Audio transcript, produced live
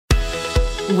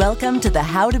Welcome to the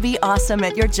How to Be Awesome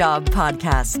at Your Job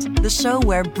podcast, the show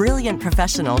where brilliant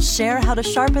professionals share how to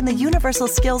sharpen the universal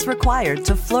skills required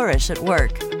to flourish at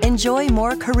work. Enjoy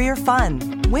more career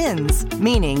fun, wins,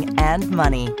 meaning, and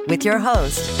money with your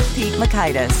host, Pete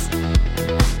Makaitis.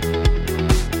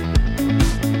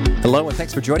 Hello, and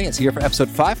thanks for joining us here for episode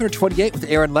 528 with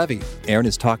Aaron Levy. Aaron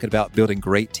is talking about building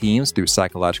great teams through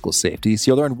psychological safety.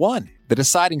 So you'll learn 1, the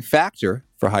deciding factor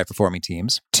for high-performing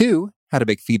teams. 2, how to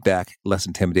make feedback less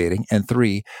intimidating. And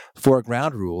 3, 4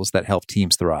 ground rules that help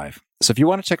teams thrive. So if you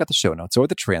want to check out the show notes or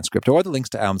the transcript or the links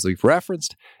to albums that we've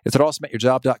referenced, it's at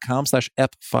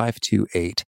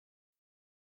awesomeatyourjob.com/ep528.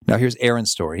 Now here's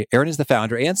Aaron's story. Aaron is the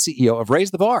founder and CEO of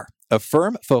Raise the Bar, a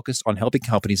firm focused on helping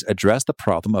companies address the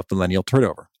problem of millennial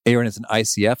turnover. Aaron is an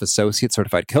ICF Associate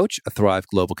Certified Coach, a Thrive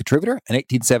Global Contributor, an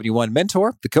 1871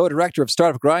 mentor, the co-director of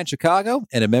Startup Grind Chicago,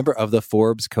 and a member of the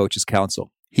Forbes Coaches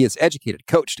Council. He has educated,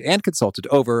 coached, and consulted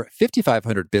over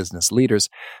 5,500 business leaders,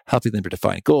 helping them to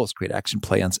define goals, create action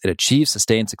plans, and achieve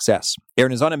sustained success.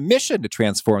 Aaron is on a mission to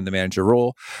transform the manager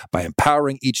role by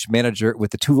empowering each manager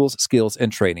with the tools, skills,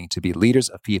 and training to be leaders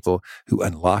of people who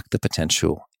unlock the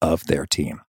potential of their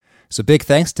team. So big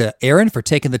thanks to Aaron for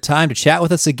taking the time to chat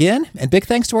with us again, and big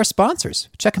thanks to our sponsors.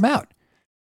 Check them out.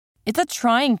 It's a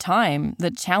trying time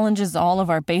that challenges all of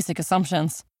our basic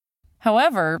assumptions.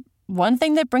 However, one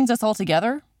thing that brings us all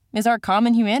together is our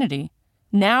common humanity.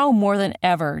 Now more than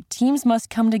ever, teams must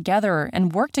come together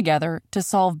and work together to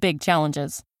solve big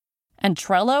challenges. And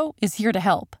Trello is here to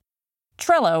help.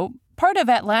 Trello, part of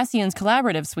Atlassian's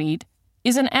collaborative suite,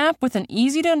 is an app with an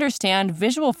easy-to-understand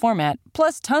visual format,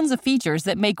 plus tons of features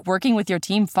that make working with your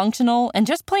team functional and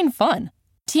just plain fun.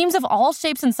 Teams of all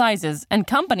shapes and sizes, and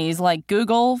companies like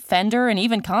Google, Fender, and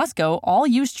even Costco all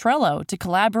use Trello to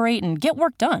collaborate and get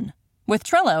work done. With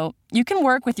Trello, you can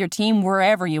work with your team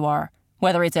wherever you are,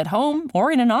 whether it's at home or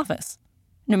in an office.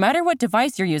 No matter what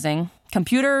device you're using,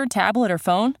 computer, tablet, or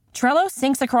phone, Trello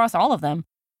syncs across all of them,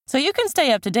 so you can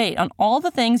stay up to date on all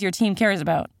the things your team cares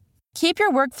about. Keep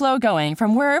your workflow going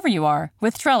from wherever you are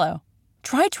with Trello.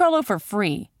 Try Trello for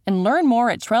free and learn more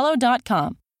at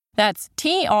Trello.com. That's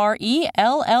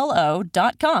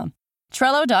Trello.com.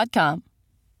 Trello.com.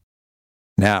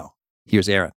 Now, here's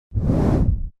Aaron.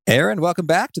 Aaron, welcome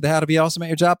back to the How to Be Awesome at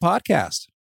Your Job podcast.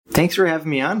 Thanks for having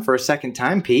me on for a second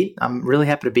time, Pete. I'm really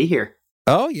happy to be here.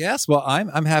 Oh, yes. Well,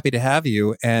 I'm happy to have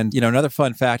you. And, another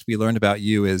fun fact we learned about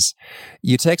you is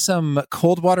you take some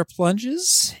cold water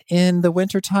plunges in the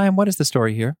wintertime. What is the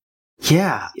story here?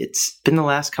 Yeah, it's been the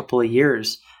last couple of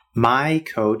years. My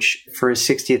coach for his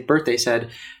 60th birthday said,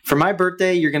 for my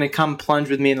birthday, you're going to come plunge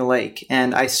with me in the lake.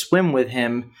 And I swim with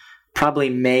him probably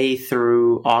May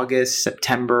through August,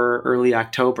 September, early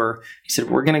October. He said,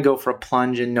 we're going to go for a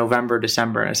plunge in November,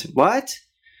 December. And I said, what?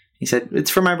 He said, it's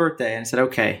for my birthday. And I said,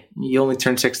 okay, you only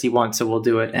turned 61, so we'll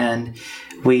do it. And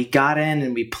we got in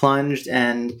and we plunged,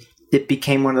 and it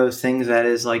became one of those things that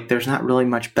is like, there's not really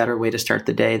much better way to start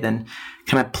the day than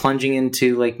kind of plunging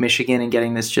into Lake Michigan and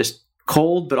getting this just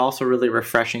cold, but also really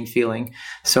refreshing feeling.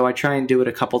 So I try and do it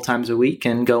a couple times a week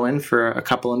and go in for a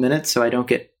couple of minutes so I don't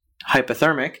get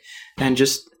hypothermic, and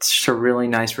it's just a really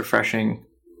nice, refreshing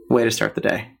way to start the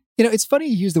day. It's funny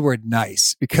you use the word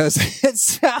nice because it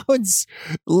sounds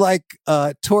like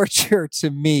torture to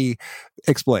me.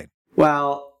 Explain.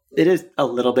 Well, it is a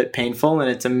little bit painful and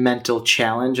it's a mental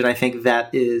challenge. And I think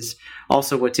that is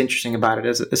also what's interesting about it.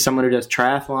 As someone who does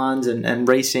triathlons and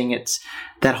racing, it's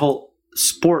that whole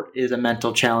sport is a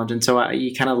mental challenge. And so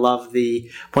you kind of love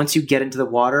once you get into the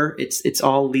water, it's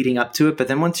all leading up to it. But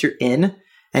then once you're in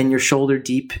and you're shoulder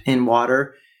deep in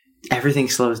water, everything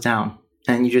slows down.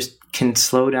 And you just can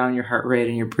slow down your heart rate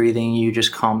and your breathing. You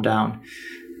just calm down.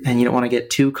 And you don't want to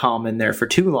get too calm in there for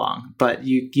too long. But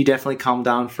you definitely calm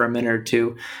down for a minute or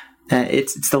two.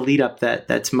 It's the lead up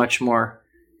that's much more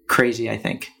crazy, I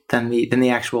think, than the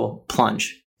actual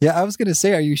plunge. Yeah, I was going to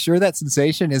say, are you sure that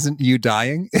sensation isn't you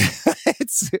dying?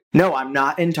 No, I'm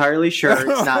not entirely sure.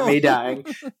 It's not me dying.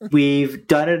 We've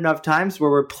done it enough times where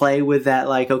we play with that,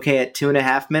 like, okay, at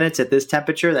 2.5 minutes at this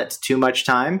temperature, that's too much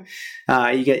time.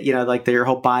 You get, your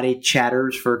whole body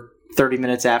chatters for 30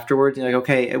 minutes afterwards. You're like,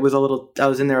 okay, I was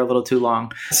in there a little too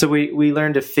long. So we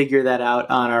learned to figure that out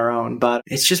on our own. But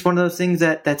it's just one of those things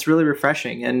that's really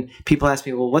refreshing. And people ask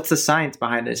me, well, what's the science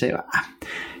behind it? I say,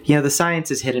 the science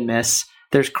is hit and miss.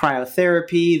 There's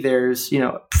cryotherapy. There's,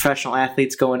 professional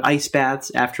athletes go in ice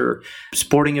baths after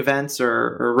sporting events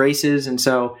or races. And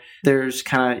so there's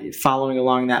kind of following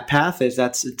along that path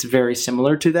it's very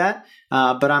similar to that.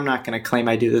 But I'm not going to claim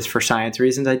I do this for science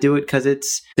reasons. I do it because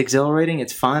it's exhilarating,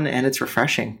 it's fun, and it's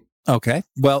refreshing. Okay.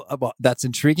 Well, that's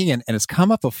intriguing and it's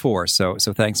come up before. So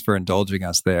thanks for indulging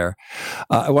us there.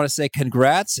 I want to say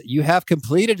congrats. You have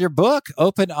completed your book,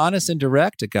 Open, Honest, and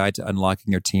Direct, A Guide to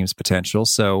Unlocking Your Team's Potential.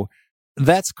 So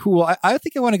that's cool. I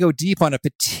think I want to go deep on a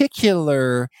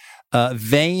particular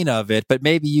vein of it, but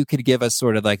maybe you could give us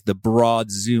sort of like the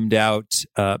broad, zoomed out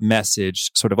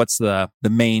message. Sort of what's the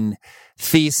main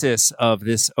thesis of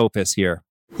this opus here?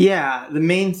 Yeah, the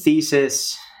main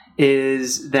thesis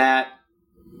is that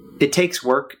it takes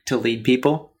work to lead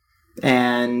people,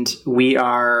 and we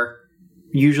are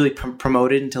usually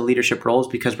promoted into leadership roles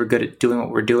because we're good at doing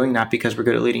what we're doing, not because we're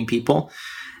good at leading people.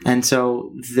 And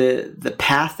so the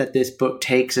path that this book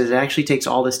takes is it actually takes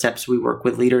all the steps we work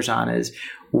with leaders on is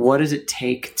what does it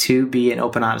take to be an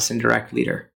open, honest, and direct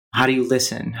leader? How do you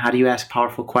listen? How do you ask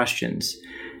powerful questions?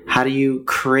 How do you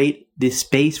create this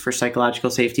space for psychological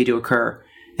safety to occur?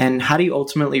 And how do you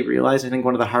ultimately realize, I think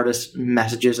one of the hardest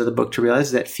messages of the book to realize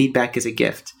is that feedback is a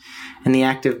gift. And the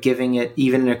act of giving it,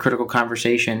 even in a critical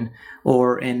conversation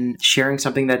or in sharing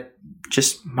something that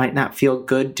just might not feel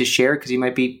good to share because you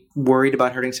might be worried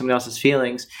about hurting somebody else's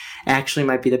feelings, actually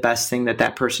might be the best thing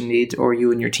that person needs or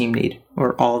you and your team need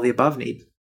or all of the above need.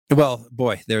 Well,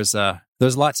 boy, there's a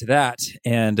lot to that.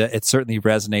 And it certainly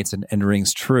resonates and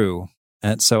rings true.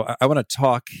 And so I want to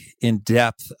talk in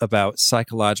depth about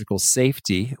psychological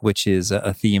safety, which is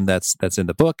a theme that's in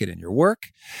the book and in your work.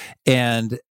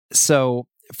 And so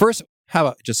first, how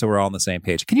about just so we're all on the same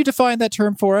page, can you define that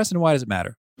term for us and why does it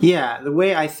matter? Yeah, the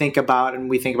way I think about and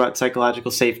we think about psychological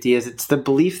safety is it's the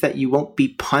belief that you won't be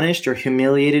punished or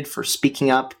humiliated for speaking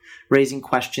up, raising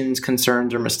questions,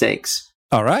 concerns, or mistakes.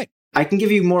 All right. I can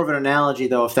give you more of an analogy,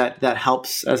 though, if that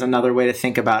helps as another way to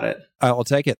think about it. I'll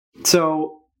take it.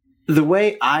 So the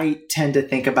way I tend to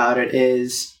think about it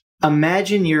is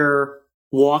imagine you're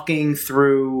walking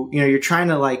through, you're trying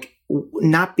to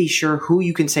not be sure who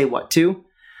you can say what to,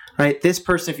 right? This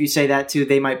person, if you say that to,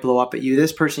 they might blow up at you.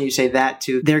 This person you say that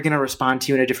to, they're going to respond to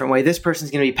you in a different way. This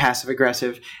person's going to be passive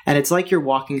aggressive. And it's like you're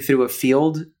walking through a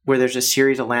field where there's a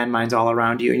series of landmines all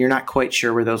around you and you're not quite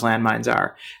sure where those landmines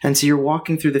are. And so you're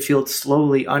walking through the field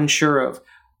slowly, unsure of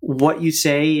what you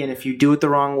say, and if you do it the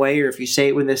wrong way, or if you say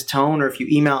it with this tone, or if you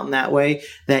email it in that way,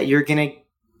 that you're going to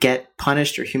get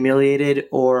punished or humiliated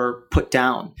or put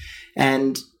down.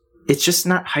 And it's just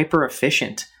not hyper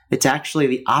efficient. It's actually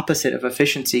the opposite of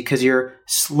efficiency because you're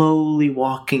slowly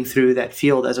walking through that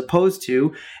field, as opposed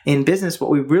to in business,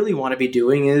 what we really want to be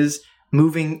doing is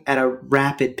moving at a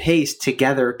rapid pace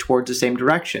together towards the same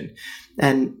direction.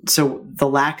 And so the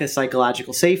lack of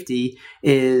psychological safety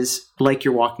is like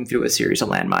you're walking through a series of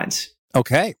landmines.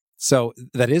 Okay. So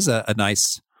that is a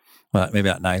nice, well, maybe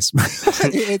not nice.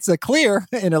 It's a clear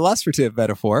and illustrative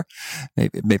metaphor,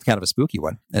 maybe kind of a spooky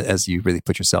one as you really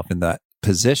put yourself in that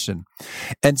position.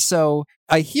 And so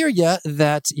I hear you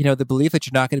that, the belief that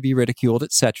you're not going to be ridiculed,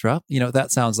 et cetera,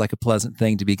 that sounds like a pleasant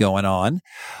thing to be going on.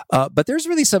 But there's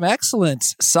really some excellent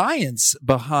science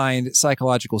behind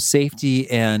psychological safety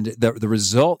and the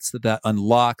results that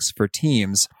unlocks for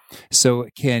teams. So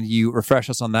can you refresh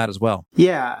us on that as well?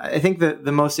 Yeah, I think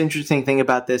the most interesting thing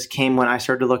about this came when I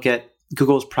started to look at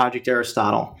Google's Project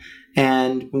Aristotle.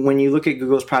 And when you look at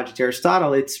Google's Project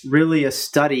Aristotle, it's really a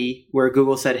study where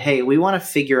Google said, hey, we want to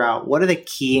figure out what are the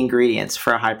key ingredients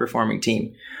for a high-performing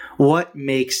team? What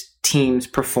makes teams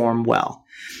perform well?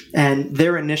 And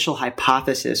their initial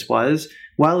hypothesis was,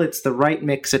 well, it's the right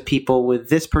mix of people with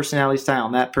this personality style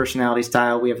and that personality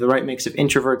style. We have the right mix of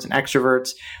introverts and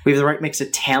extroverts. We have the right mix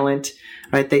of talent,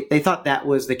 right? They thought that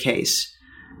was the case.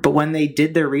 But when they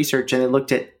did their research and they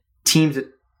looked at teams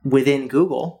within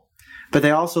Google, but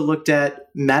they also looked at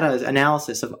Meta's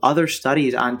analysis of other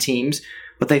studies on teams,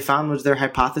 what they found was their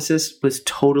hypothesis was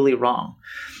totally wrong.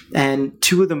 And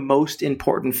two of the most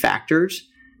important factors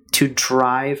to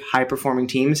drive high-performing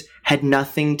teams had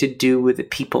nothing to do with the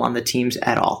people on the teams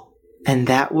at all. And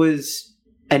that was,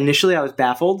 initially I was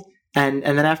baffled. And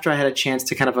then after I had a chance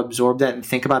to kind of absorb that and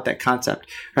think about that concept,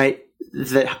 right?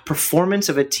 The performance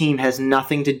of a team has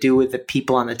nothing to do with the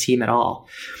people on the team at all.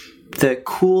 The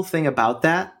cool thing about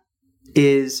that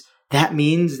is that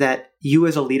means that you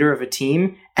as a leader of a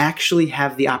team actually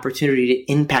have the opportunity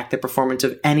to impact the performance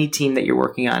of any team that you're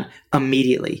working on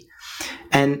immediately.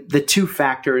 And the two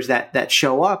factors that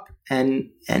show up and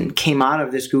came out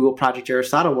of this Google Project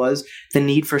Aristotle was the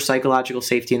need for psychological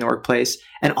safety in the workplace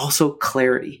and also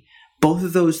clarity. Both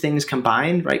of those things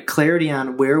combined, right? Clarity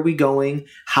on where are we going,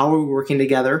 how are we working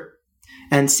together,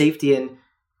 and safety in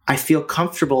I feel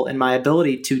comfortable in my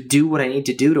ability to do what I need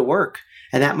to do to work.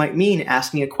 And that might mean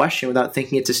asking a question without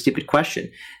thinking it's a stupid question.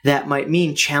 That might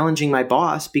mean challenging my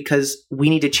boss because we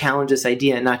need to challenge this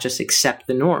idea and not just accept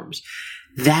the norms.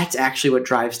 that's actually what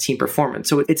drives team performance.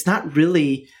 So it's not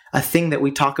really a thing that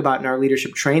we talk about in our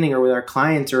leadership training or with our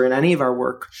clients or in any of our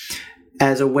work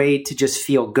as a way to just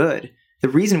feel good. The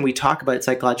reason we talk about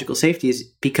psychological safety is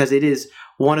because it is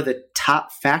one of the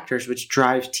top factors which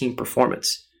drives team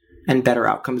performance and better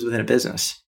outcomes within a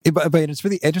business. But it's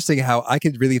really interesting how I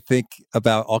could really think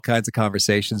about all kinds of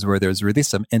conversations where there's really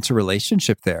some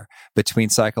interrelationship there between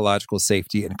psychological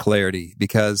safety and clarity,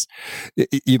 because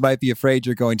you might be afraid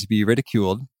you're going to be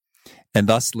ridiculed, and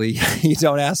thusly you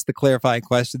don't ask the clarifying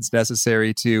questions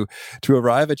necessary to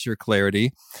arrive at your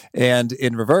clarity. And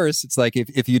in reverse, it's like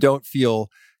if you don't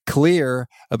feel clear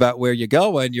about where you're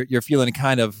going, you're feeling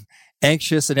kind of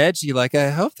anxious and edgy, like, I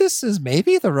hope this is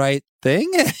maybe the right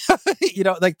thing,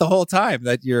 like the whole time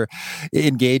that you're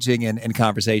engaging in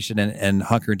conversation and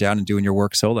hunkering down and doing your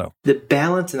work solo. The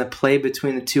balance and the play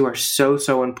between the two are so,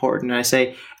 so important. And I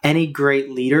say any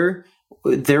great leader,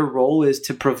 their role is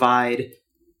to provide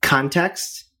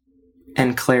context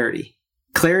and clarity.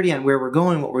 Clarity on where we're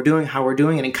going, what we're doing, how we're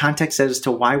doing it, and context as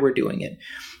to why we're doing it.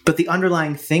 But the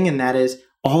underlying thing in that is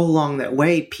all along that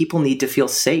way, people need to feel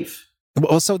safe.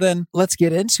 Well, so then let's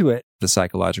get into it, the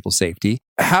psychological safety.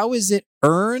 How is it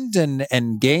earned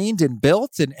and gained and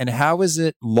built, and how is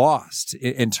it lost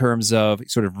in terms of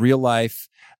sort of real life,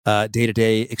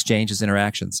 day-to-day exchanges,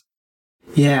 interactions?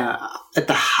 Yeah, at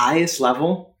the highest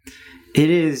level, it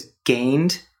is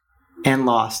gained and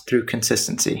lost through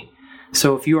consistency.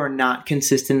 So if you are not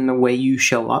consistent in the way you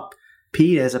show up,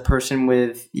 Pete, as a person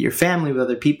with your family, with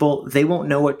other people, they won't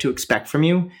know what to expect from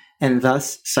you. And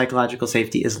thus, psychological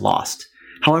safety is lost.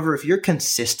 However, if you're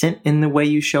consistent in the way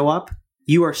you show up,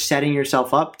 you are setting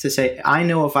yourself up to say, I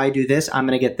know if I do this, I'm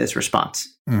going to get this response.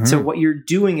 Mm-hmm. So what you're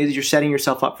doing is you're setting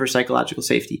yourself up for psychological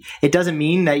safety. It doesn't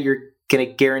mean that you're going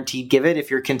to guarantee give it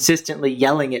if you're consistently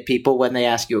yelling at people when they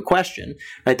ask you a question,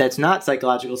 right? That's not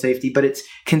psychological safety, but it's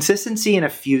consistency in a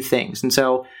few things. And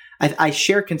so I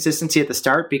share consistency at the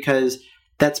start because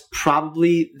that's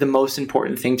probably the most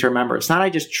important thing to remember. It's not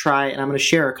I just try, and I'm going to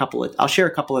share I'll share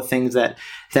a couple of things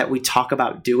that we talk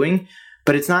about doing,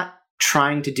 but it's not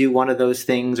trying to do one of those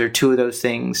things or two of those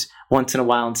things once in a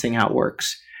while and seeing how it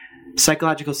works.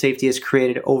 Psychological safety is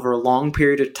created over a long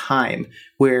period of time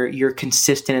where you're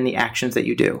consistent in the actions that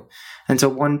you do. And so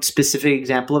one specific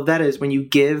example of that is when you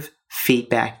give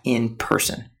feedback in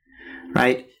person,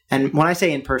 right? And when I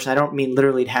say in person, I don't mean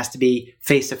literally it has to be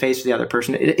face-to-face with the other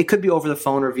person. It could be over the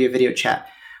phone or via video chat.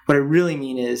 What I really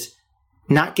mean is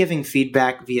not giving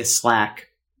feedback via Slack,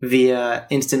 via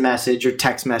instant message or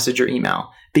text message or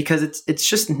email, because it's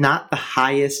just not the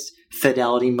highest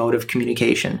fidelity mode of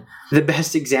communication. The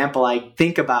best example I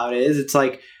think about is it's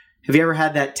like, have you ever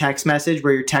had that text message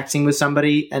where you're texting with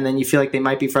somebody and then you feel like they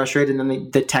might be frustrated and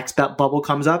then the text bubble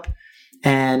comes up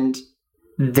and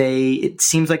it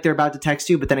seems like they're about to text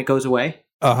you, but then it goes away?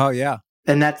 Oh, yeah.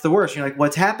 And that's the worst. You're like,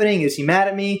 what's happening? Is he mad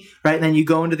at me? Right? And then you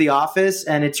go into the office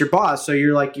and it's your boss. So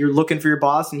you're looking for your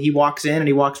boss and he walks in and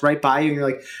he walks right by you and you're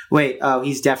like, wait, oh,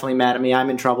 he's definitely mad at me.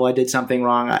 I'm in trouble. I did something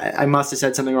wrong. I must have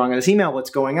said something wrong in this email. What's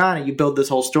going on? And you build this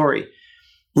whole story.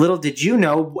 Little did you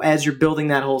know, as you're building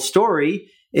that whole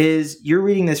story, is you're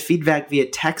reading this feedback via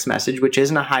text message, which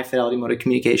isn't a high fidelity mode of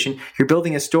communication. You're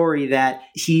building a story that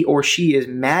he or she is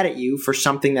mad at you for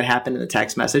something that happened in the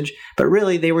text message, but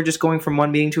really they were just going from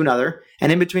one meeting to another.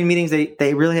 And in between meetings,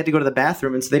 they really had to go to the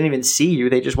bathroom. And so they didn't even see you.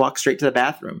 They just walked straight to the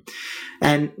bathroom.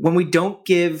 And when we don't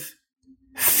give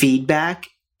feedback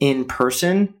in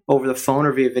person over the phone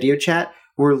or via video chat,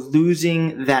 we're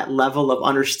losing that level of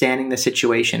understanding the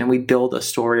situation and we build a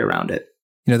story around it.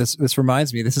 You know, this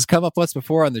reminds me, this has come up once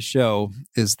before on the show,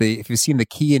 is if you've seen the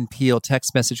Key and Peele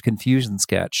text message confusion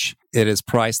sketch, it is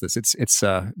priceless. It's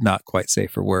not quite safe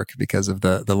for work because of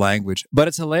the language, but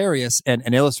it's hilarious and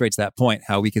illustrates that point,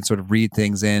 how we can sort of read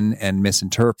things in and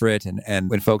misinterpret. And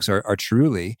when folks are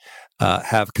truly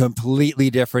have completely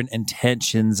different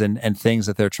intentions and things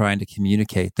that they're trying to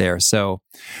communicate there. So,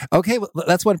 okay, well,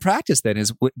 that's one practice then,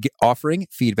 is offering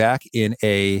feedback in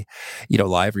a,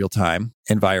 live real time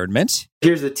environment.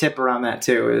 Here's the tip around that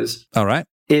too is, all right,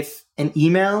 if an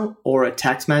email or a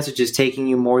text message is taking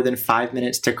you more than 5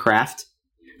 minutes to craft,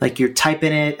 like you're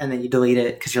typing it and then you delete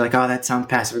it because you're like, oh, that sounds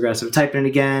passive aggressive. Typing it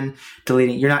again,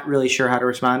 deleting it. You're not really sure how to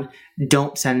respond.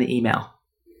 Don't send the email.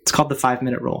 It's called the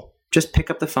 5-minute rule. Just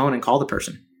pick up the phone and call the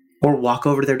person or walk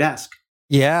over to their desk.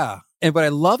 Yeah. And what I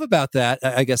love about that,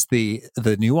 I guess the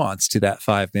nuance to that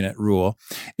 5-minute rule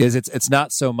is it's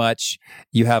not so much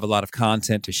you have a lot of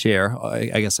content to share.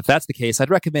 I guess if that's the case, I'd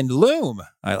recommend Loom.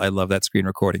 I love that screen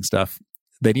recording stuff.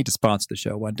 They need to sponsor the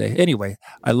show one day. Anyway,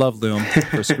 I love Loom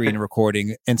for screen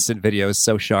recording. Instant video is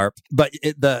so sharp. But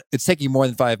it's taking more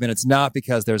than 5 minutes, not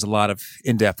because there's a lot of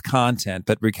in-depth content,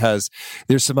 but because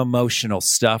there's some emotional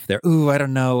stuff there. Ooh, I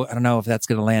don't know if that's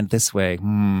going to land this way.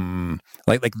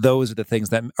 Like those are the things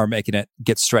that are making it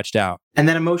get stretched out. And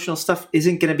that emotional stuff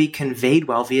isn't going to be conveyed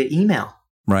well via email.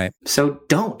 Right. So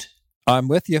don't. I'm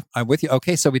with you.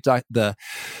 Okay, so we talked the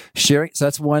sharing. So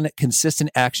that's one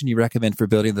consistent action you recommend for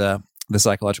building the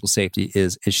psychological safety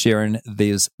is sharing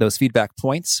those feedback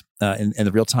points in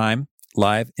the real time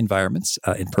live environments,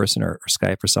 in person or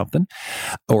Skype or something,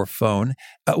 or phone.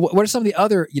 What are some of the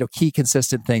other key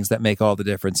consistent things that make all the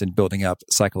difference in building up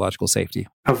psychological safety?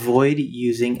 Avoid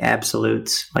using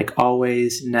absolutes like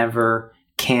always, never,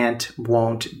 can't,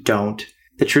 won't, don't.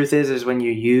 The truth is when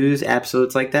you use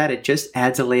absolutes like that, it just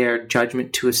adds a layer of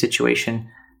judgment to a situation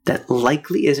that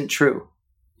likely isn't true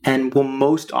and will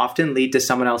most often lead to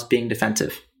someone else being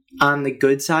defensive. On the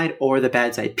good side or the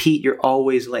bad side, Pete, you're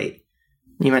always late.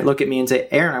 You might look at me and say,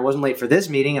 Aaron, I wasn't late for this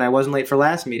meeting and I wasn't late for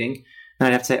last meeting. And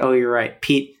I'd have to say, oh, you're right.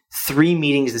 Pete, 3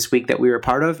 meetings this week that we were a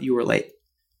part of, you were late.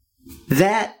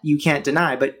 That you can't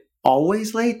deny, but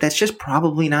always late? That's just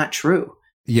probably not true.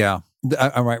 Yeah.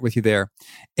 I'm right with you there.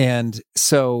 And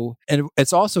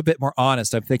it's also a bit more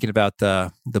honest. I'm thinking about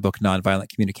the book Nonviolent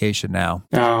Communication now.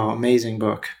 Oh, amazing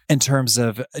book. In terms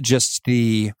of just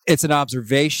it's an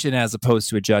observation as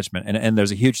opposed to a judgment. And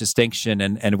there's a huge distinction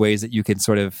and ways that you can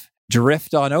sort of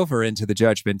drift on over into the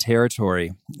judgment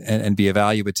territory and be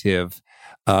evaluative.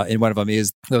 And one of them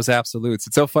is those absolutes.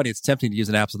 It's so funny. It's tempting to use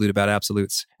an absolute about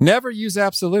absolutes. Never use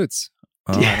absolutes.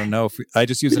 Oh, I don't know if I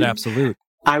just use an absolute.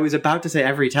 I was about to say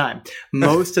every time.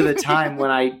 Most of the time when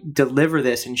I deliver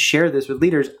this and share this with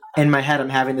leaders, in my head, I'm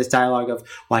having this dialogue of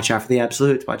watch out for the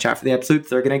absolutes, watch out for the absolutes.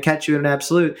 They're going to catch you in an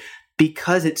absolute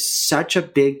because it's such a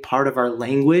big part of our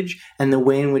language and the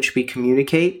way in which we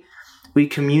communicate. We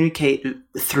communicate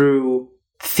through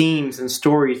themes and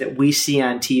stories that we see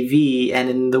on TV and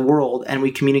in the world, and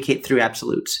we communicate through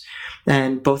absolutes.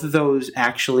 And both of those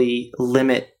actually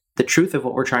limit the truth of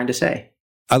what we're trying to say.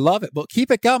 I love it. Well,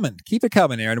 keep it coming. Keep it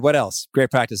coming, Aaron. What else?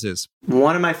 Great practices.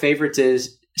 One of my favorites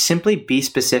is simply be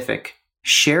specific.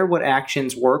 Share what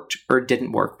actions worked or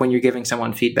didn't work when you're giving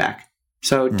someone feedback.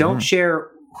 So don't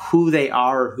share who they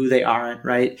are or who they aren't,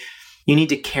 right? You need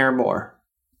to care more.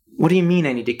 What do you mean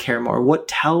I need to care more? What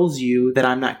tells you that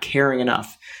I'm not caring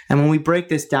enough? And when we break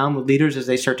this down with leaders as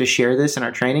they start to share this in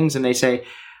our trainings and they say,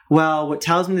 well, what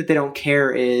tells me that they don't care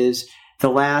is the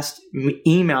last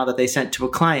email that they sent to a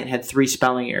client had 3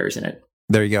 spelling errors in it.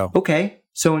 There you go. Okay.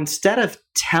 So instead of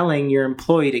telling your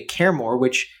employee to care more,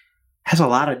 which has a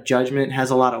lot of judgment, has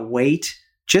a lot of weight,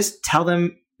 just tell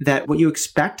them that what you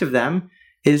expect of them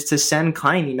is to send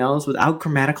client emails without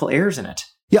grammatical errors in it.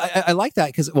 Yeah, I like that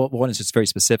because, well, one is just very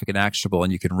specific and actionable,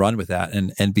 and you can run with that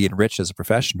and be enriched as a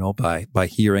professional by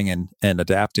hearing and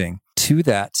adapting to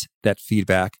that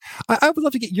feedback. I would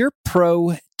love to get your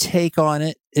pro take on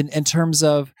it in terms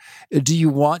of, do you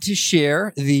want to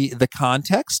share the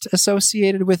context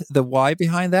associated with the why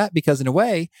behind that? Because in a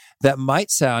way, that might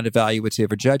sound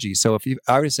evaluative or judgy. So if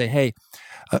I were to say, hey,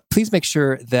 please make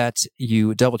sure that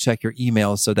you double check your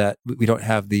email so that we don't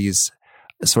have these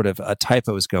sort of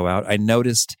typos go out. I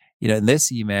noticed, in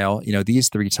this email, these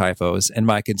 3 typos, and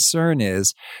my concern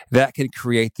is that can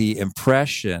create the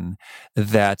impression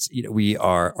that we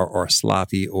are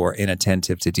sloppy or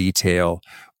inattentive to detail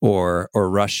or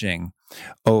rushing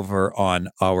over on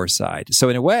our side. So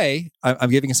in a way,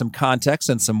 I'm giving some context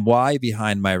and some why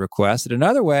behind my request. In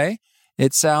another way,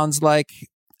 it sounds like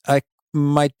I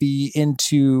might be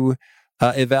into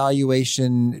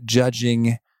evaluation,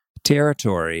 judging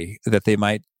territory that they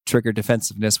might trigger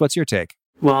defensiveness. What's your take?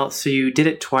 Well, so you did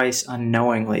it twice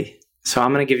unknowingly. So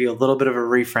I'm going to give you a little bit of a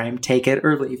reframe, take it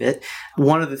or leave it.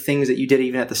 One of the things that you did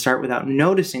even at the start without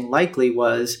noticing likely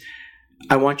was,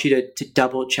 I want you to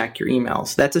double check your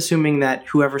emails. That's assuming that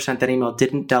whoever sent that email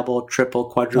didn't double, triple,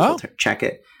 quadruple check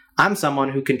it. I'm someone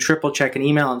who can triple check an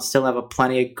email and still have a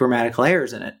plenty of grammatical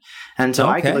errors in it. And so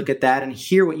I can look at that and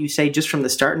hear what you say just from the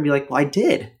start and be like, well, I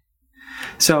did.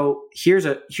 So here's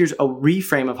a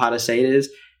reframe of how to say it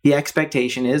is, the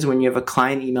expectation is when you have a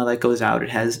client email that goes out, it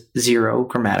has 0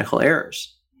 grammatical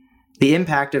errors. The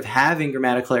impact of having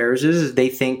grammatical errors is they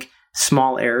think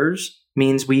small errors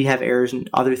means we have errors in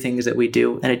other things that we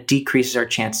do, and it decreases our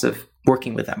chance of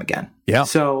working with them again. Yeah.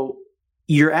 So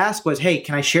your ask was, hey,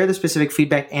 can I share the specific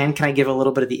feedback and can I give a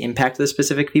little bit of the impact of the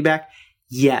specific feedback?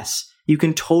 Yes, you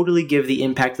can totally give the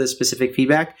impact of the specific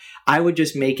feedback. I would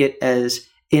just make it as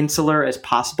insular as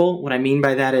possible. What I mean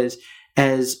by that is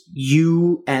as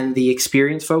you and the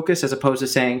experience focus, as opposed to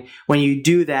saying, when you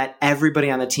do that,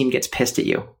 everybody on the team gets pissed at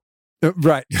you.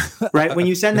 Right. Right? When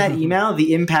you send that email,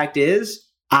 the impact is,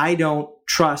 I don't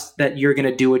trust that you're going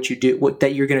to do what you do,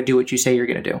 that you're going to do what you say you're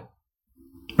going to do.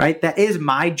 Right? That is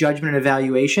my judgment and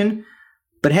evaluation.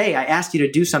 But hey, I asked you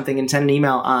to do something and send an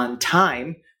email on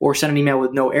time, or send an email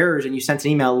with no errors, and you sent an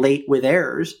email late with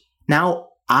errors. Now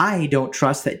I don't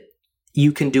trust that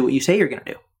you can do what you say you're going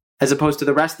to do, as opposed to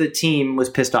the rest of the team was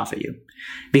pissed off at you,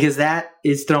 because that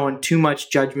is throwing too much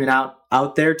judgment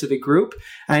out there to the group.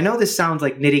 And I know this sounds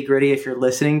like nitty gritty if you're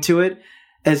listening to it.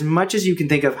 As much as you can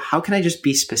think of, how can I just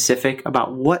be specific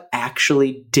about what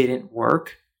actually didn't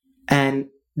work and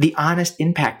the honest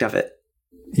impact of it?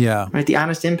 Yeah. Right. The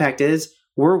honest impact is,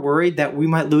 we're worried that we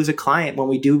might lose a client when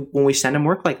we send them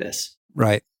work like this.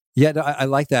 Right. Yeah, no, I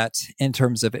like that in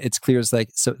terms of, it's clear as like,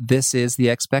 so this is the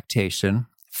expectation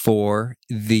for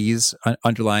these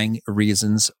underlying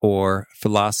reasons or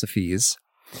philosophies.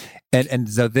 And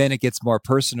so then it gets more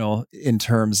personal in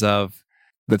terms of,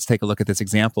 let's take a look at this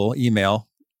example, email,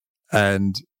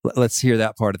 and let's hear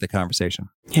that part of the conversation.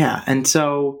 Yeah. And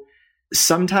so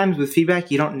sometimes with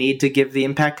feedback, you don't need to give the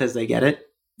impact because they get it.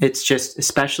 It's just,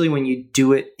 especially when you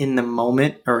do it in the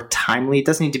moment or timely, it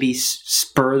doesn't need to be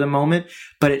spur of the moment,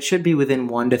 but it should be within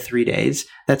 1 to 3 days.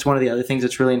 That's one of the other things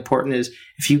that's really important is,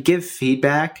 if you give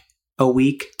feedback a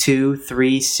week, 2,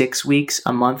 3, 6 weeks,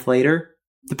 a month later,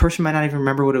 the person might not even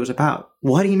remember what it was about.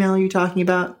 What email are you talking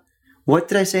about? What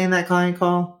did I say in that client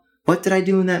call? What did I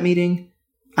do in that meeting?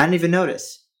 I didn't even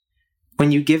notice.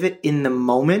 When you give it in the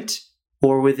moment,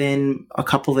 or within a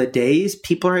couple of days,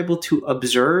 people are able to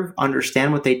observe,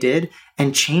 understand what they did,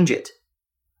 and change it.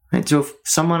 Right? So if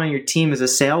someone on your team is a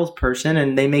salesperson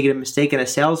and they make a mistake in a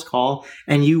sales call,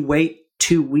 and you wait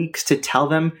 2 weeks to tell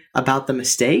them about the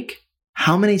mistake,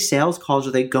 how many sales calls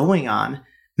are they going on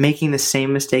making the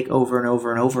same mistake over and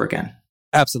over and over again?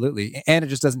 Absolutely. And it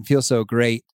just doesn't feel so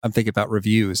great. I'm thinking about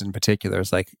reviews in particular.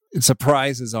 It's like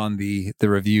surprises on the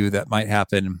review that might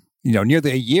happen,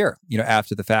 nearly a year,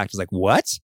 after the fact. Is like,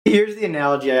 what? Here's the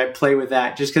analogy I play with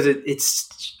that, just because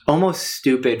it's almost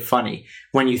stupid funny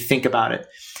when you think about it,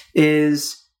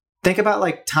 is think about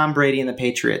like Tom Brady and the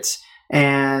Patriots.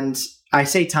 And I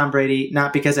say Tom Brady,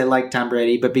 not because I like Tom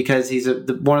Brady, but because he's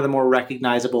one of the more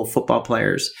recognizable football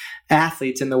players,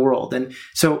 athletes in the world. And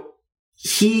so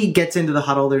he gets into the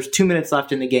huddle. There's 2 minutes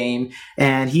left in the game,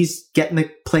 and he's getting the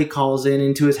play calls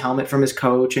into his helmet from his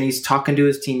coach, and he's talking to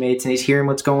his teammates, and he's hearing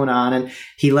what's going on, and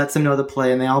he lets them know the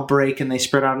play, and they all break, and they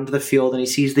spread out into the field, and he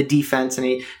sees the defense,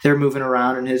 and they're moving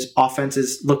around, and his offense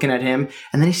is looking at him,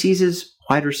 and then he sees his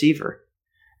wide receiver,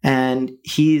 and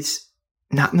he's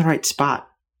not in the right spot.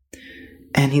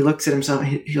 And he looks at himself,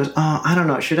 and he goes, "Oh, I don't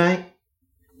know, should I?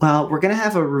 Well, we're going to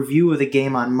have a review of the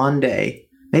game on Monday.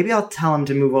 Maybe I'll tell him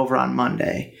to move over on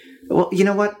Monday." Well, you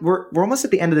know what? We're almost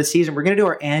at the end of the season. We're going to do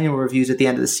our annual reviews at the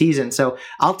end of the season. So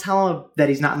I'll tell him that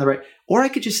he's not in the right. Or I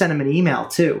could just send him an email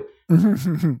too.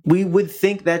 We would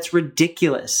think that's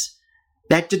ridiculous.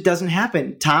 That just doesn't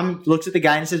happen. Tom looks at the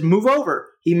guy and says, "Move over."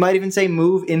 He might even say,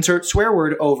 "Move, insert swear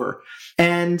word over."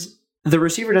 And the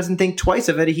receiver doesn't think twice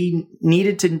of it. He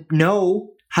needed to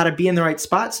know how to be in the right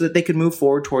spot so that they could move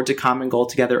forward towards a common goal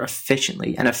together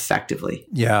efficiently and effectively.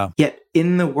 Yeah. Yet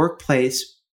in the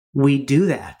workplace, we do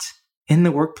that. In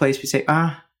the workplace, we say,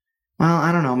 well,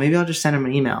 I don't know. Maybe I'll just send him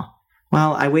an email.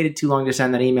 Well, I waited too long to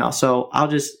send that email, so I'll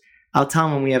tell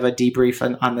him when we have a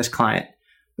debrief on this client.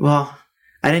 Well,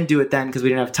 I didn't do it then because we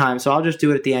didn't have time, so I'll just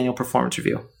do it at the annual performance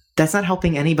review. That's not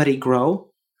helping anybody grow.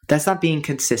 That's not being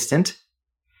consistent.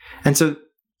 And so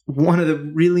one of the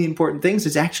really important things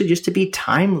is actually just to be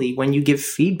timely when you give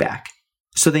feedback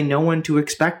so they know when to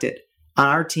expect it. On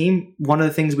our team, one of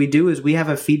the things we do is we have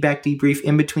a feedback debrief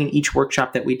in between each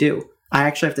workshop that we do. I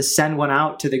actually have to send one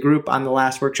out to the group on the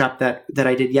last workshop that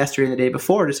I did yesterday and the day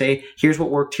before to say, here's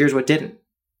what worked, here's what didn't.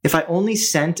 If I only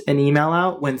sent an email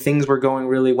out when things were going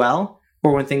really well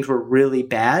or when things were really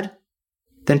bad,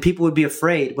 then people would be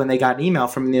afraid when they got an email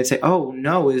from me. They'd say, "Oh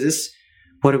no,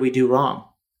 what did we do wrong?"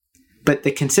 But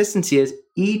the consistency is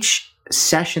each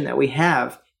session that we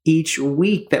have, each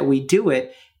week that we do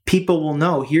it, people will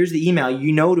know, here's the email,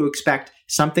 to expect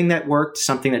something that worked,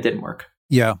 something that didn't work.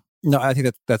 Yeah. No, I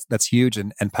think that's huge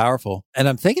and powerful. And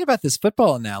I'm thinking about this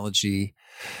football analogy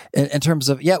in terms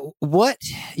of,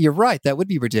 you're right. That would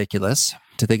be ridiculous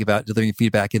to think about delivering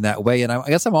feedback in that way. And I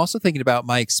guess I'm also thinking about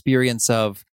my experience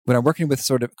of when I'm working with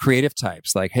sort of creative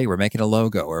types, like, hey, we're making a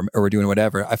logo or we're doing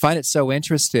whatever. I find it so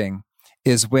interesting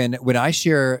is when I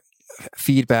share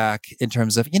feedback in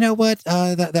terms of, you know what,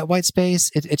 that white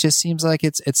space, it just seems like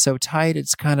it's so tight,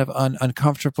 it's kind of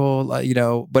uncomfortable,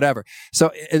 whatever.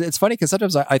 So it's funny because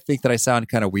sometimes I think that I sound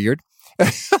kind of weird.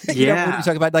 When you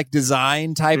talk about like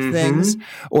design type things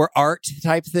or art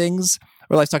type things,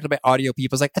 or like talking about audio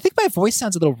people, it's like, I think my voice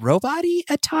sounds a little robot-y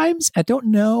at times. I don't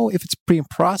know if it's being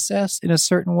processed in a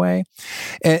certain way.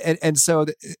 And so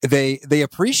they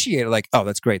appreciate it, like, oh,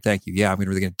 that's great. Thank you. Yeah, I'm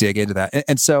really going to dig into that.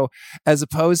 And so as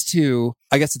opposed to,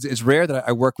 I guess it's rare that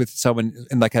I work with someone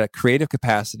in like a creative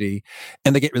capacity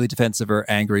and they get really defensive or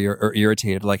angry or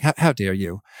irritated. Like, how dare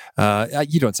you?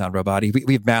 You don't sound robot-y.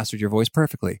 We've mastered your voice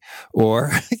perfectly.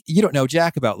 Or you don't know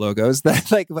jack about logos.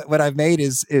 That like what I've made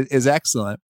is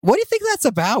excellent. What do you think that's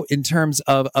about in terms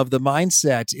of the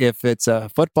mindset, if it's a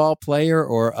football player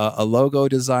or a logo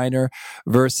designer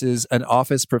versus an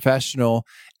office professional,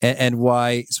 and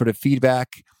why sort of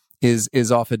feedback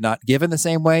is often not given the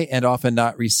same way and often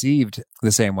not received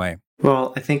the same way?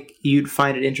 Well, I think you'd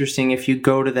find it interesting if you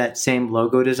go to that same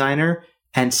logo designer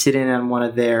and sit in on one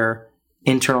of their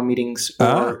internal meetings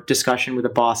or discussion with a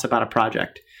boss about a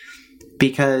project.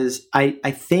 Because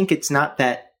I think it's not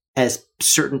that as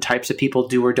certain types of people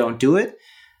do or don't do it.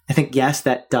 I think, yes,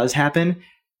 that does happen.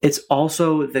 It's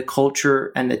also the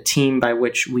culture and the team by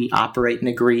which we operate and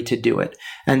agree to do it.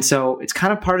 And so it's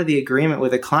kind of part of the agreement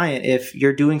with a client, if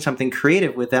you're doing something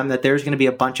creative with them, that there's going to be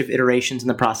a bunch of iterations in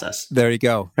the process. There you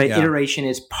go. Right? Yeah. Iteration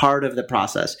is part of the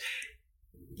process.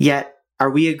 Yet, are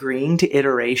we agreeing to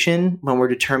iteration when we're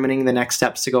determining the next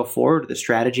steps to go forward, the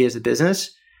strategy as a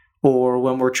business, or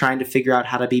when we're trying to figure out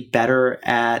how to be better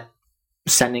at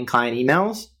sending client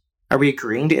emails? Are we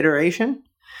agreeing to iteration?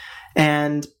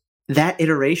 And that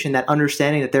iteration, that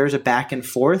understanding that there's a back and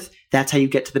forth, that's how you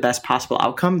get to the best possible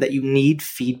outcome, that you need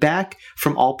feedback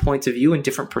from all points of view and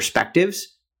different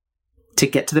perspectives to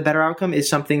get to the better outcome, is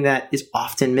something that is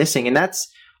often missing. And that's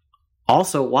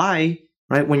also why,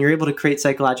 right, when you're able to create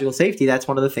psychological safety, that's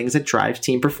one of the things that drives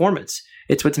team performance.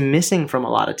 It's what's missing from a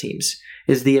lot of teams,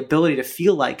 is the ability to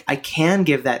feel like I can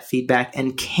give that feedback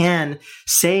and can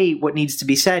say what needs to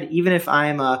be said, even if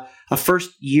I'm a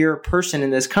first year person in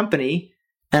this company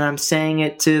and I'm saying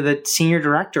it to the senior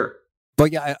director.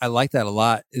 But yeah, I like that a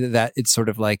lot. That it's sort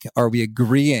of like, are we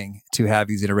agreeing to have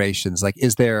these iterations? Like,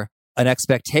 is there an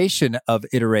expectation of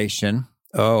iteration?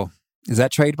 Oh, is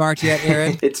that trademarked yet,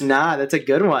 Aaron? It's not. That's a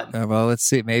good one. Well, let's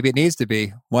see. Maybe it needs to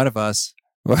be. One of us.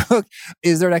 Well,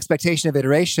 is there an expectation of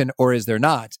iteration or is there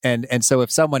not? And so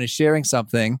if someone is sharing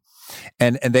something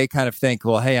and they kind of think,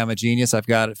 well, hey, I'm a genius, I've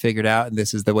got it figured out, and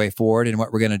this is the way forward and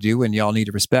what we're going to do, and y'all need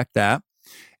to respect that.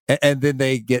 And then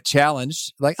they get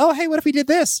challenged, like, oh, hey, what if we did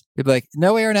this? They'd be like,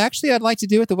 no, Aaron, actually, I'd like to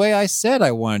do it the way I said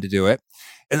I wanted to do it.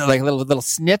 And like a little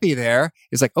snippy there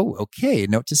is like, oh, okay,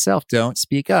 note to self, don't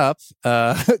speak up.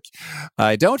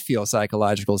 I don't feel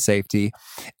psychological safety.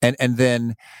 And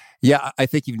then, yeah, I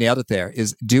think you've nailed it there,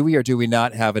 is do we or do we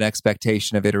not have an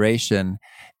expectation of iteration?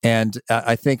 And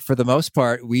I think for the most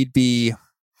part,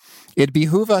 it'd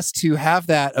behoove us to have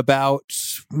that about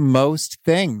most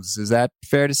things. Is that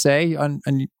fair to say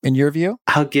in your view?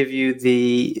 I'll give you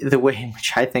the way in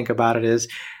which I think about it is,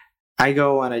 I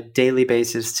go on a daily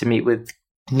basis to meet with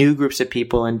new groups of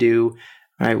people and do,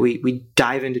 right, we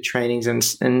dive into trainings,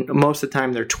 and most of the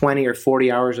time they're 20 or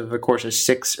 40 hours of the course of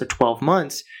 6 or 12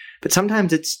 months. But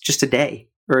sometimes it's just a day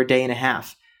or a day and a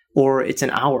half, or it's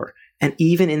an hour. And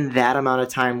even in that amount of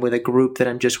time with a group that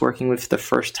I'm just working with for the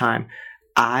first time,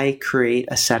 I create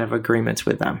a set of agreements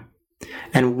with them.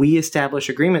 And we establish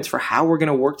agreements for how we're going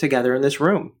to work together in this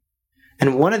room.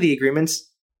 And one of the agreements,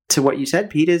 to what you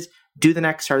said, Pete, is do the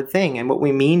next hard thing. And what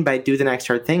we mean by do the next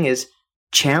hard thing is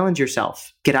challenge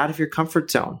yourself, get out of your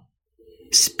comfort zone,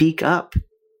 speak up,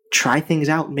 try things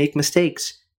out, make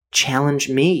mistakes, challenge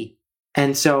me.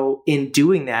 And so in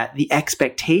doing that, the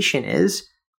expectation is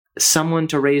someone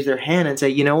to raise their hand and say,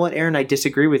 you know what, Aaron, I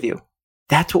disagree with you.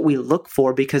 That's what we look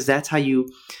for, because that's how you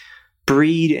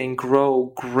breed and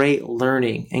grow great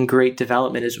learning and great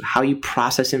development, is how you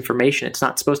process information. It's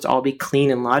not supposed to all be clean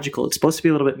and logical. It's supposed to be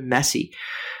a little bit messy.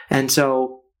 And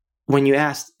so when you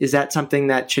ask, is that something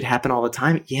that should happen all the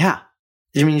time? Yeah.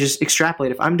 I mean, just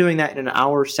extrapolate. If I'm doing that in an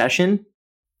hour session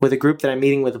with a group that I'm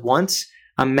meeting with once,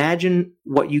 imagine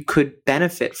what you could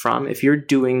benefit from if you're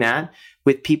doing that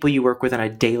with people you work with on a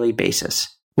daily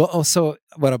basis. Well, also,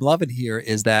 what I'm loving here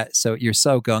is that, so you're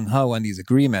so gung-ho on these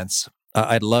agreements.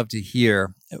 I'd love to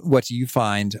hear what you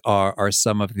find are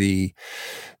some of the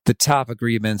top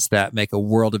agreements that make a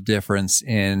world of difference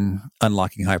in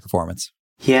unlocking high performance.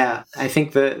 Yeah, I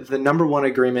think the number one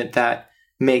agreement that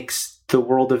makes the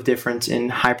world of difference in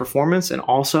high performance, and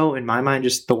also, in my mind,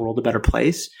 just the world a better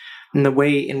place, And the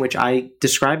way in which I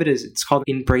describe it is it's called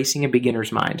embracing a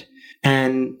beginner's mind.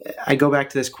 And I go back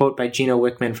to this quote by Gino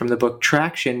Wickman from the book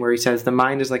Traction, where he says, the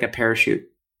mind is like a parachute.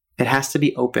 It has to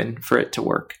be open for it to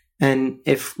work. And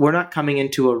if we're not coming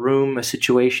into a room, a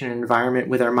situation, an environment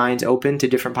with our minds open to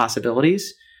different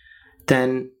possibilities,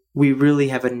 then we really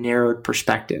have a narrowed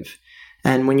perspective.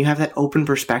 And when you have that open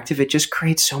perspective, it just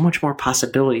creates so much more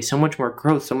possibility, so much more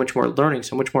growth, so much more learning,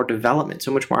 so much more development,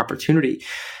 so much more opportunity.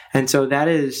 And so that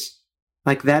is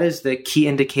the key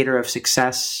indicator of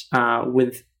success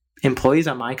with employees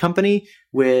on my company,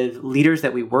 with leaders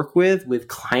that we work with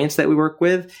clients that we work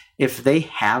with. If they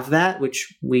have that,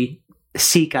 which we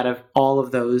seek out of all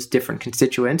of those different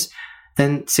constituents,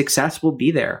 then success will be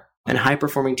there. And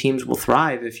high-performing teams will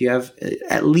thrive if you have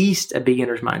at least a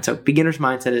beginner's mind. So beginner's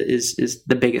mindset is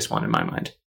the biggest one in my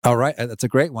mind. All right. That's a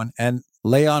great one. And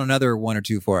lay on another one or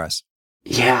two for us.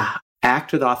 Yeah.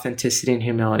 Act with authenticity and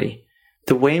humility.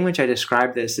 The way in which I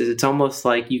describe this is it's almost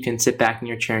like you can sit back in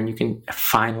your chair and you can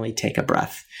finally take a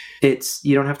breath.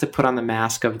 You don't have to put on the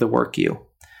mask of the work you.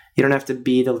 You don't have to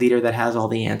be the leader that has all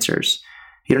the answers.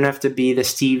 You don't have to be the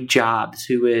Steve Jobs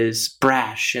who is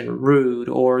brash and rude,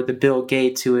 or the Bill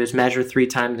Gates who is measure 3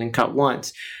 times and cut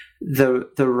once. The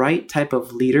right type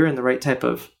of leader and the right type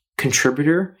of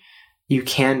contributor you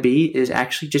can be is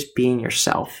actually just being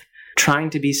yourself. Trying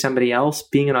to be somebody else,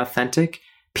 being an authentic,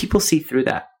 people see through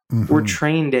that. Mm-hmm. We're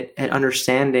trained at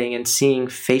understanding and seeing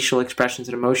facial expressions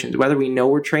and emotions. Whether we know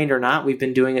we're trained or not, we've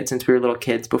been doing it since we were little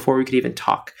kids. Before we could even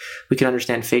talk, we could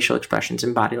understand facial expressions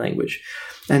and body language.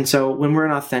 And so when we're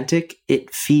inauthentic,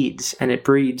 it feeds and it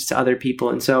breeds to other people.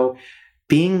 And so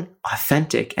being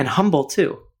authentic and humble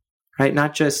too, right?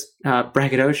 Not just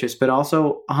braggadocious, but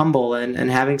also humble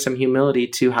and having some humility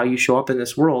to how you show up in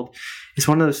this world is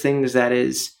one of those things that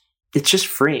it's just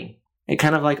freeing. It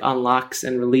kind of like unlocks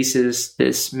and releases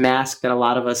this mask that a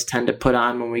lot of us tend to put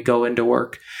on when we go into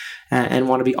work and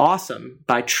want to be awesome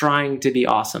by trying to be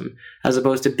awesome, as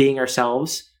opposed to being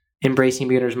ourselves, embracing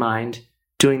beginner's mind,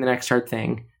 doing the next hard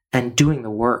thing, and doing the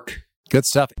work. Good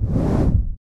stuff.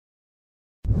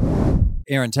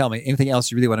 Aaron, tell me, anything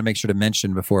else you really want to make sure to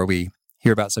mention before we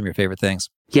hear about some of your favorite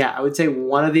things? Yeah, I would say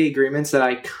one of the agreements that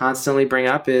I constantly bring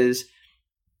up is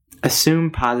assume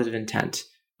positive intent.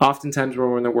 Oftentimes when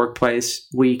we're in the workplace,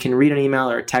 we can read an email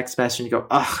or a text message and go,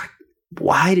 oh,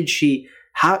 why did she,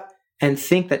 how, and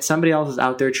think that somebody else is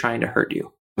out there trying to hurt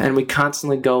you. And we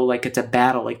constantly go like it's a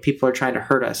battle, like people are trying to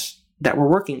hurt us that we're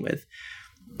working with.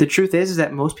 The truth is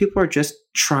that most people are just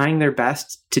trying their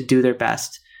best to do their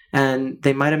best. And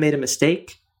they might have made a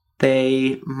mistake.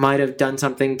 They might have done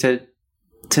something to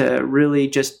really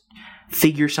just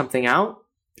figure something out.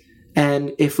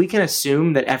 And if we can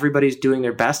assume that everybody's doing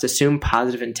their best, assume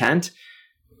positive intent,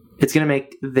 it's going to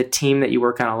make the team that you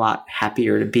work on a lot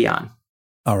happier to be on.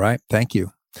 All right. Thank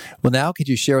you. Well, now could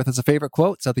you share with us a favorite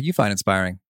quote, something you find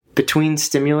inspiring? Between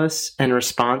stimulus and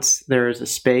response, there is a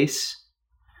space.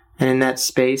 And in that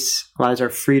space lies our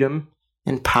freedom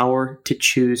and power to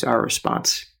choose our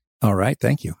response. All right.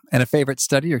 Thank you. And a favorite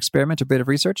study or experiment or bit of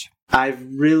research? I've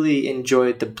really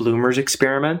enjoyed the Bloomers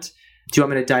experiment. Do you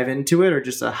want me to dive into it or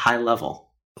just a high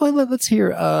level? Well, let's hear,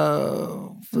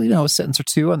 a sentence or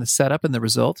two on the setup and the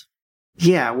result.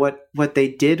 Yeah. What they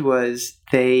did was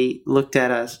they looked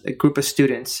at a group of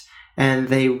students and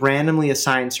they randomly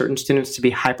assigned certain students to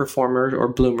be high performers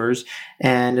or bloomers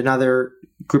and another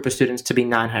group of students to be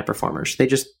non-high performers. They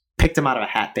just picked them out of a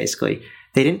hat, basically.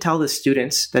 They didn't tell the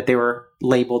students that they were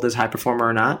labeled as high performer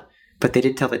or not, but they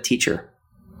did tell the teacher.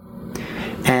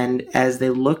 And as they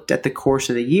looked at the course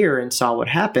of the year and saw what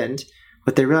happened,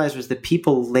 what they realized was the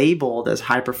people labeled as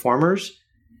high performers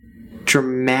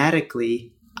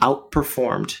dramatically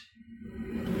outperformed,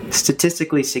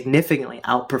 statistically significantly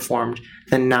outperformed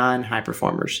the non-high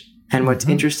performers. And what's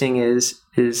interesting is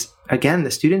again,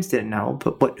 the students didn't know,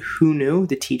 but who knew?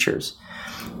 The teachers.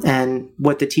 And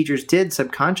what the teachers did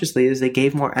subconsciously is they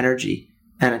gave more energy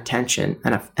and attention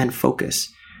and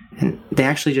focus. And they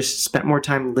actually just spent more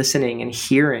time listening and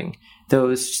hearing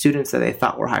those students that they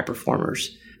thought were high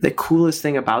performers. The coolest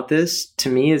thing about this, to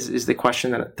me, is the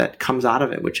question that comes out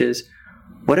of it, which is,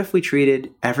 what if we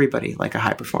treated everybody like a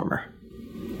high performer?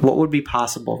 What would be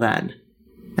possible then?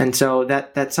 And so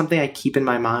that's something I keep in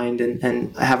my mind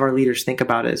and have our leaders think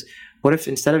about is, what if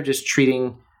instead of just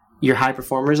treating your high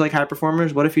performers like high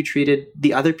performers, what if you treated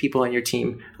the other people on your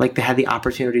team like they had the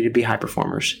opportunity to be high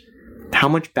performers? How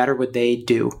much better would they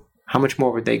do? How much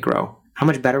more would they grow? How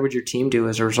much better would your team do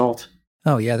as a result?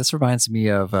 Oh, yeah. This reminds me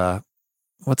of,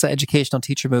 what's that educational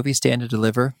teacher movie, Stand to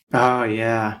Deliver? Oh,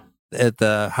 yeah. At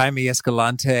the Jaime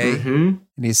Escalante, and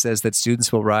he says that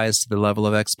students will rise to the level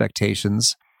of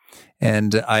expectations.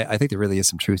 And I think there really is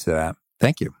some truth to that.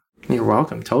 Thank you. You're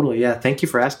welcome. Totally. Yeah. Thank you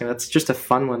for asking. That's just a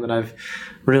fun one that I've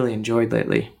really enjoyed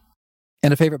lately.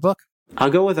 And a favorite book? I'll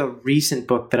go with a recent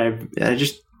book that I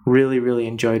just really, really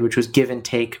enjoyed, which was Give and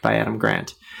Take by Adam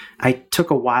Grant. I took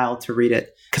a while to read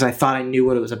it because I thought I knew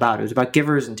what it was about. It was about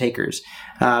givers and takers.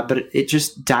 But it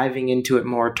just diving into it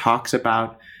more talks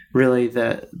about really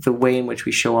the way in which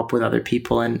we show up with other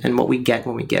people and what we get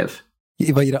when we give.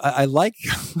 But I like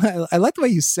the way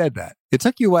you said that. It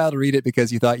took you a while to read it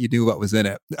because you thought you knew what was in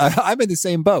it. I'm in the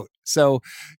same boat, so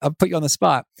I'll put you on the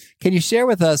spot. Can you share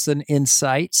with us an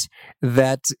insight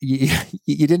that you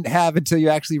didn't have until you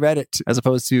actually read it, as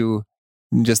opposed to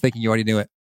just thinking you already knew it?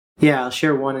 Yeah, I'll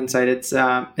share one insight. It's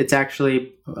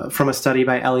actually from a study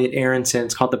by Elliot Aronson.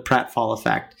 It's called the Pratfall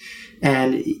Effect,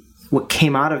 and what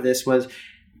came out of this was,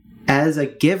 as a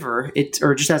giver,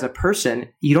 or just as a person,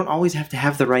 you don't always have to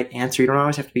have the right answer. You don't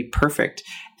always have to be perfect.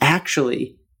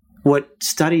 Actually, what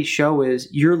studies show is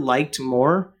you're liked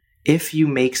more if you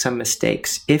make some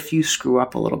mistakes, if you screw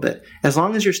up a little bit. As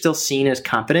long as you're still seen as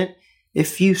competent,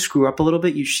 if you screw up a little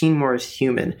bit, you're seen more as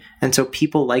human. And so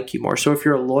people like you more. So if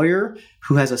you're a lawyer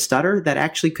who has a stutter, that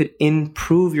actually could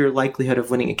improve your likelihood of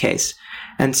winning a case.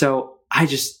 And so I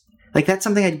just, that's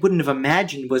something I wouldn't have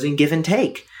imagined was in Give and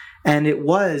Take. And it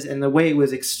was, and the way it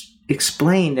was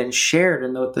explained and shared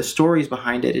and the stories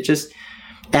behind it,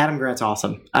 Adam Grant's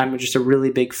awesome. I'm just a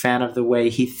really big fan of the way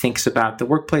he thinks about the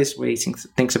workplace, the way he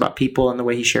thinks about people, and the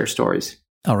way he shares stories.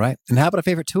 All right. And how about a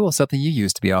favorite tool, something you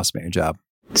use to be awesome at your job?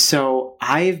 So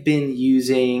I've been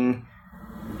using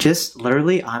just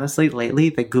literally, honestly, lately,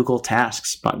 the Google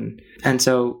Tasks button. And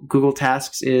so Google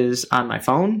Tasks is on my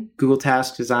phone. Google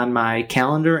Tasks is on my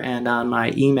calendar and on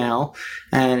my email.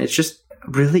 And it's just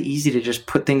really easy to just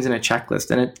put things in a checklist.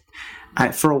 And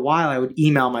for a while, I would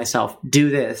email myself, do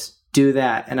this, do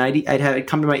that. And I'd have it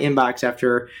come to my inbox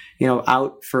after,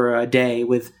 out for a day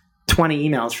with 20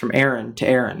 emails from Aaron to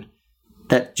Aaron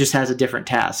that just has a different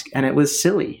task. And it was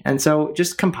silly. And so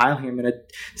just compiling them in a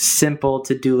simple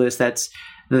to-do list, that's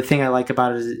the thing I like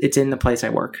about it, is it's in the place I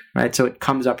work, right? So it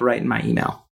comes up right in my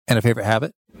email. And a favorite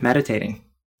habit? Meditating.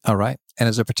 All right. And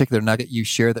is there a particular nugget you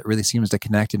share that really seems to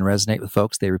connect and resonate with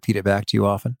folks? They repeat it back to you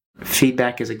often?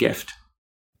 Feedback is a gift.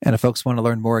 And if folks want to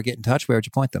learn more or get in touch, where would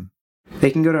you point them? They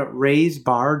can go to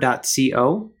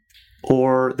raisebar.co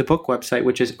or the book website,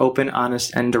 which is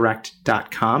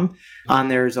openhonestanddirect.com. On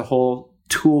there is a whole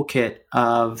toolkit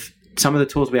of some of the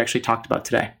tools we actually talked about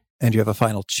today. And do you have a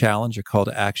final challenge or call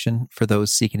to action for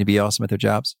those seeking to be awesome at their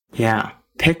jobs? Yeah.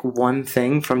 Pick one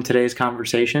thing from today's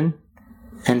conversation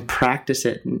and practice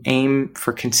it and aim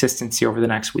for consistency over the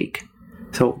next week.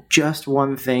 So just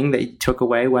one thing that you took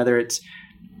away, whether it's,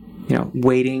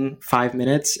 waiting 5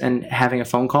 minutes and having a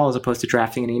phone call as opposed to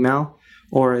drafting an email,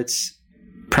 or it's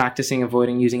practicing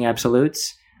avoiding using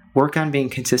absolutes, work on being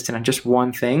consistent on just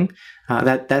one thing.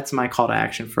 That's my call to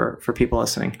action for people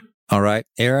listening. All right,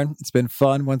 Aaron, it's been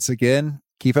fun once again.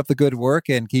 Keep up the good work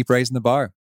and keep raising the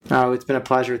bar. Oh, it's been a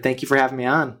pleasure. Thank you for having me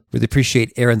on. Really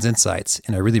appreciate Aaron's insights,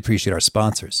 and I really appreciate our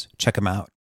sponsors. Check them out.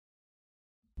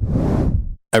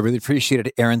 I really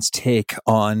appreciated Aaron's take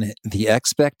on the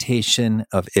expectation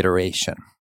of iteration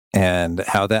and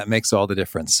how that makes all the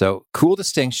difference. So cool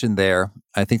distinction there.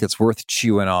 I think that's worth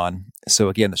chewing on. So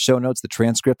again, the show notes, the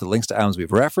transcript, the links to items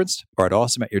we've referenced are at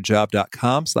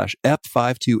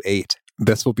awesomeatyourjob.com/ep528.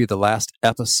 This will be the last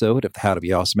episode of the How to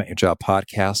Be Awesome at Your Job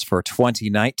podcast for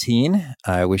 2019.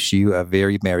 I wish you a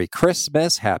very Merry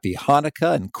Christmas, Happy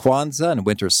Hanukkah and Kwanzaa and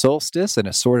Winter Solstice and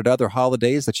assorted other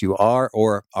holidays that you are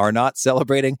or are not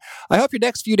celebrating. I hope your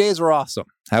next few days are awesome,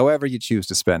 however you choose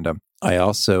to spend them. I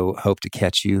also hope to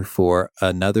catch you for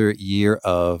another year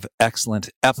of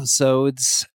excellent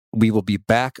episodes. We will be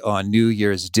back on New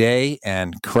Year's Day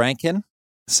and cranking,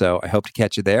 so I hope to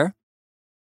catch you there.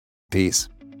 Peace.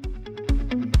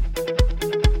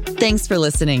 Thanks for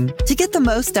listening. To get the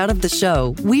most out of the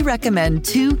show, we recommend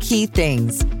 2 key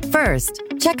things. First,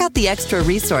 check out the extra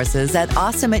resources at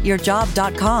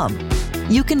awesomeatyourjob.com.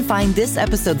 You can find this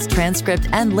episode's transcript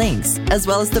and links, as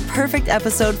well as the perfect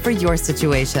episode for your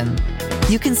situation.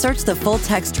 You can search the full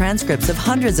text transcripts of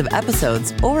hundreds of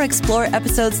episodes or explore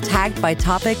episodes tagged by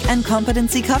topic and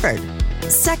competency covered.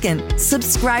 Second,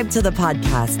 subscribe to the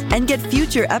podcast and get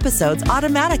future episodes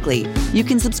automatically. You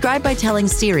can subscribe by telling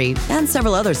Siri and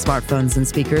several other smartphones and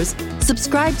speakers,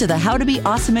 subscribe to the How to Be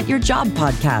Awesome at Your Job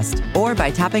podcast, or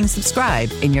by tapping subscribe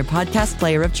in your podcast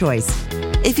player of choice.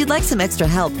 If you'd like some extra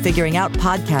help figuring out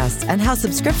podcasts and how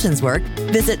subscriptions work,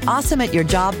 visit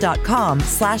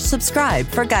awesomeatyourjob.com/subscribe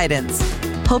for guidance.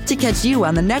 Hope to catch you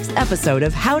on the next episode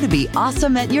of How to Be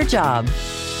Awesome at Your Job.